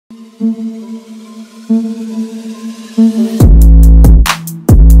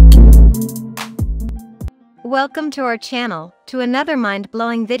Welcome to our channel, to another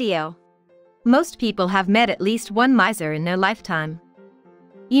mind-blowing video. Most people have met at least one miser in their lifetime.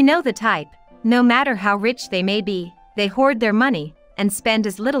 You know the type. No matter how rich they may be, they hoard their money and spend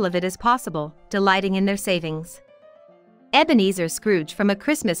as little of it as possible, delighting in their savings. Ebenezer Scrooge from A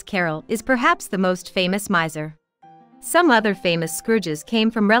Christmas Carol is perhaps the most famous miser. Some other famous Scrooges came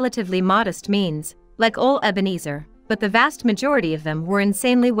from relatively modest means, like old Ebenezer, but the vast majority of them were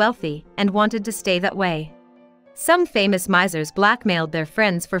insanely wealthy and wanted to stay that way. Some famous misers blackmailed their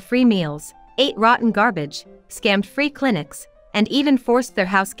friends for free meals, ate rotten garbage, scammed free clinics, and even forced their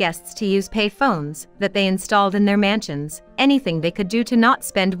house guests to use pay phones that they installed in their mansions, anything they could do to not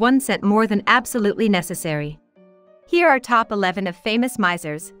spend 1 cent more than absolutely necessary. Here are top 11 of famous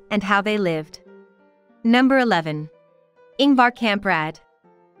misers and how they lived. Number 11. Ingvar Kamprad.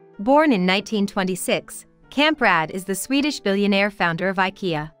 Born in 1926, Kamprad is the Swedish billionaire founder of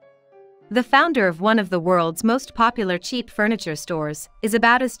IKEA. The founder of one of the world's most popular cheap furniture stores is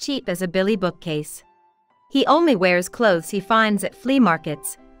about as cheap as a Billy bookcase. He only wears clothes he finds at flea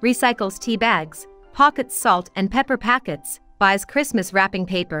markets, recycles tea bags, pockets salt and pepper packets, buys Christmas wrapping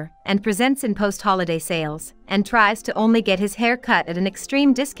paper, and presents in post-holiday sales, and tries to only get his hair cut at an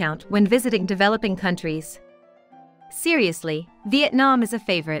extreme discount when visiting developing countries. Seriously, Vietnam is a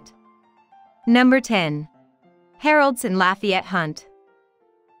favorite. Number 10. Haroldson Lafayette Hunt.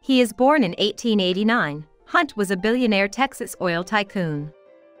 He is born in 1889. Hunt was a billionaire Texas oil tycoon.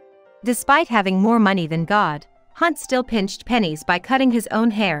 Despite having more money than God, Hunt still pinched pennies by cutting his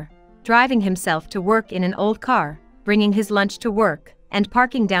own hair, driving himself to work in an old car, bringing his lunch to work, and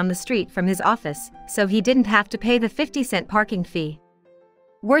parking down the street from his office so he didn't have to pay the 50-cent parking fee.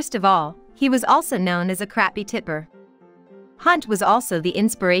 Worst of all, he was also known as a crappy tipper. Hunt was also the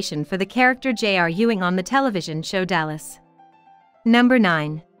inspiration for the character J.R. Ewing on the television show Dallas. Number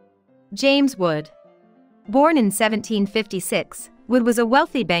 9. James Wood. Born in 1756, Wood was a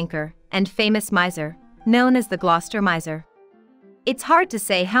wealthy banker and famous miser, known as the Gloucester Miser. It's hard to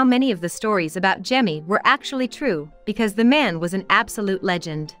say how many of the stories about Jemmy were actually true because the man was an absolute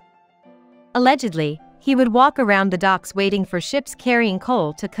legend. Allegedly, he would walk around the docks waiting for ships carrying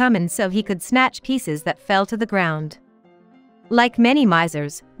coal to come in so he could snatch pieces that fell to the ground. Like many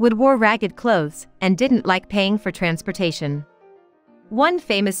misers, Wood wore ragged clothes and didn't like paying for transportation. One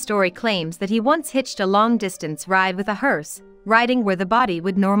famous story claims that he once hitched a long-distance ride with a hearse, riding where the body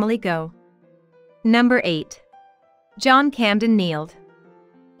would normally go. Number 8. John Camden Neild.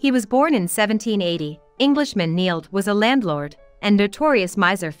 He was born in 1780. Englishman Neild was a landlord and notorious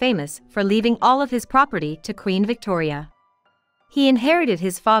miser famous for leaving all of his property to Queen Victoria. He inherited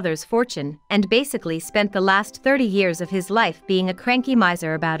his father's fortune and basically spent the last 30 years of his life being a cranky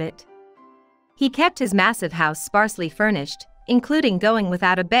miser about it. He kept his massive house sparsely furnished, including going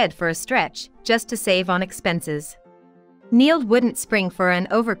without a bed for a stretch, just to save on expenses. Neild wouldn't spring for an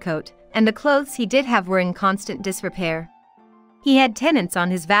overcoat, and the clothes he did have were in constant disrepair. He had tenants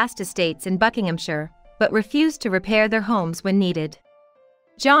on his vast estates in Buckinghamshire, but refused to repair their homes when needed.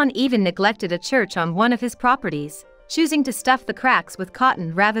 John even neglected a church on one of his properties, choosing to stuff the cracks with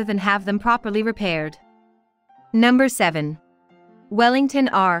cotton rather than have them properly repaired. Number 7. Wellington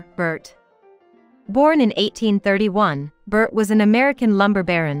R. Burt. Born in 1831, Burt was an American lumber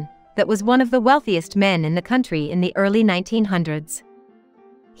baron that was one of the wealthiest men in the country in the early 1900s.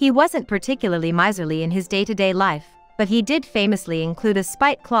 He wasn't particularly miserly in his day-to-day life, but he did famously include a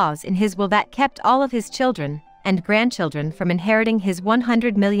spite clause in his will that kept all of his children and grandchildren from inheriting his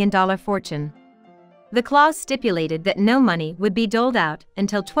 $100 million fortune. The clause stipulated that no money would be doled out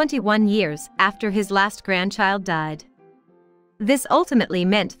until 21 years after his last grandchild died. This ultimately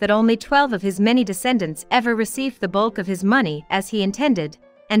meant that only 12 of his many descendants ever received the bulk of his money as he intended,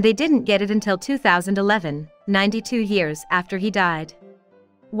 and they didn't get it until 2011, 92 years after he died.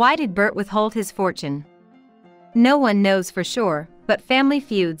 Why did Burt withhold his fortune? No one knows for sure, but family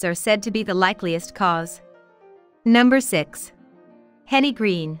feuds are said to be the likeliest cause. Number 6. Hetty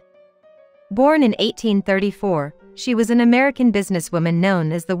Green. Born in 1834, she was an American businesswoman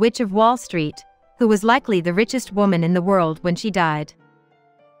known as the Witch of Wall Street, who was likely the richest woman in the world when she died.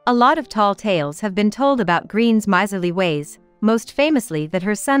 A lot of tall tales have been told about Green's miserly ways, most famously that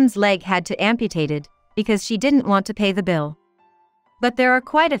her son's leg had to amputated because she didn't want to pay the bill. But there are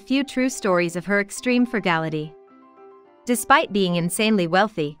quite a few true stories of her extreme frugality. Despite being insanely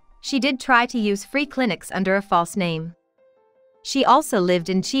wealthy, she did try to use free clinics under a false name. She also lived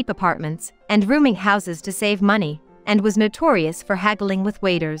in cheap apartments and rooming houses to save money, and was notorious for haggling with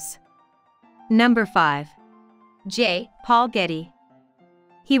waiters. Number 5. J. Paul Getty.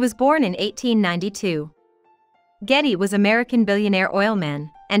 He was born in 1892. Getty was American billionaire oilman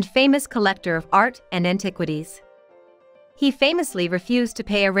and famous collector of art and antiquities. He famously refused to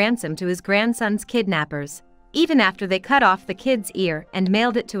pay a ransom to his grandson's kidnappers, even after they cut off the kid's ear and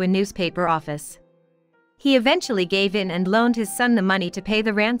mailed it to a newspaper office. He eventually gave in and loaned his son the money to pay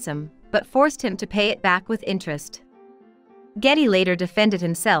the ransom, but forced him to pay it back with interest. Getty later defended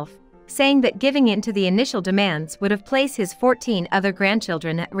himself, saying that giving in to the initial demands would have placed his 14 other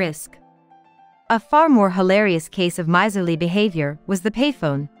grandchildren at risk. A far more hilarious case of miserly behavior was the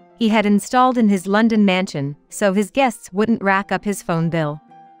payphone he had installed in his London mansion so his guests wouldn't rack up his phone bill.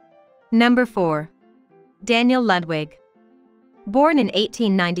 Number 4. Daniel Ludwig. Born in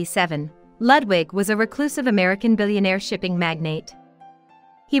 1897, Ludwig was a reclusive American billionaire shipping magnate.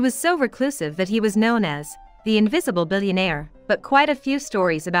 He was so reclusive that he was known as the Invisible Billionaire, but quite a few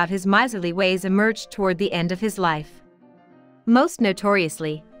stories about his miserly ways emerged toward the end of his life. Most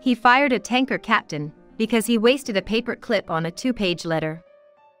notoriously, he fired a tanker captain because he wasted a paper clip on a 2-page letter.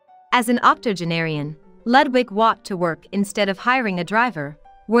 As an octogenarian, Ludwig walked to work instead of hiring a driver,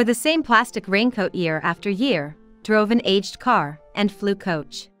 wore the same plastic raincoat year after year, drove an aged car, and flew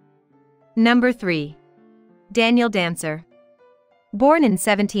coach. Number 3. Daniel Dancer. Born in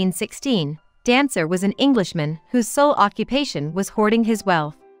 1716, Dancer was an Englishman whose sole occupation was hoarding his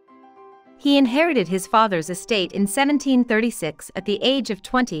wealth. He inherited his father's estate in 1736 at the age of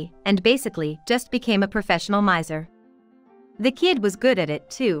 20 and basically just became a professional miser. The kid was good at it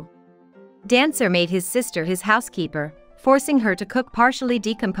too. Dancer made his sister his housekeeper, forcing her to cook partially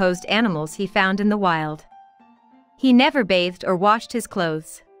decomposed animals he found in the wild. He never bathed or washed his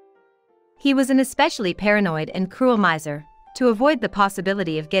clothes. He was an especially paranoid and cruel miser. To avoid the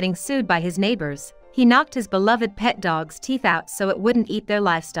possibility of getting sued by his neighbors, he knocked his beloved pet dog's teeth out so it wouldn't eat their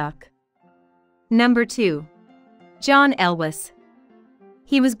livestock. Number 2. John Elwes.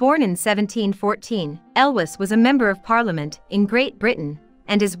 He was born in 1714. Elwes was a member of Parliament in Great Britain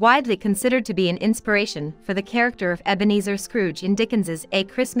and is widely considered to be an inspiration for the character of Ebenezer Scrooge in Dickens's A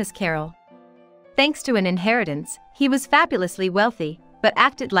Christmas Carol. Thanks to an inheritance, he was fabulously wealthy, but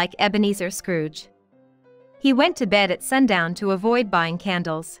acted like Ebenezer Scrooge. He went to bed at sundown to avoid buying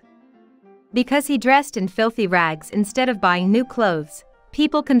candles. Because he dressed in filthy rags instead of buying new clothes,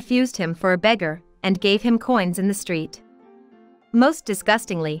 people confused him for a beggar and gave him coins in the street. Most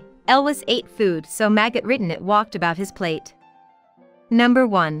disgustingly, Elwes ate food so maggot-ridden it walked about his plate. Number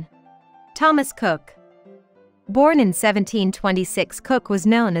 1. Thomas Cook. Born in 1726, Cook was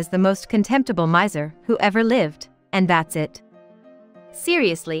known as the most contemptible miser who ever lived, and that's it.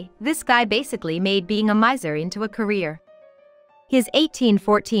 Seriously, this guy basically made being a miser into a career. His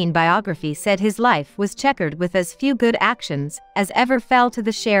 1814 biography said his life was checkered with as few good actions as ever fell to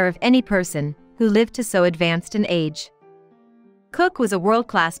the share of any person who lived to so advanced an age. Cook was a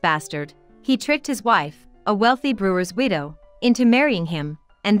world-class bastard. He tricked his wife, a wealthy brewer's widow, into marrying him,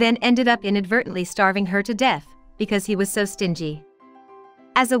 and then ended up inadvertently starving her to death because he was so stingy.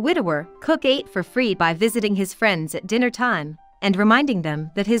 As a widower, Cook ate for free by visiting his friends at dinner time and reminding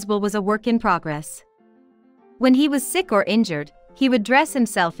them that his will was a work in progress. When he was sick or injured, he would dress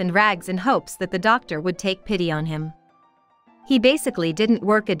himself in rags in hopes that the doctor would take pity on him. He basically didn't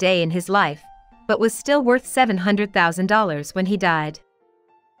work a day in his life, but was still worth $700,000 when he died.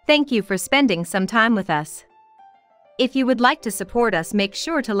 Thank you for spending some time with us. If you would like to support us, make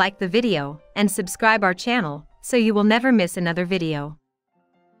sure to like the video and subscribe our channel so you will never miss another video.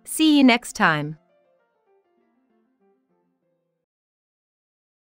 See you next time.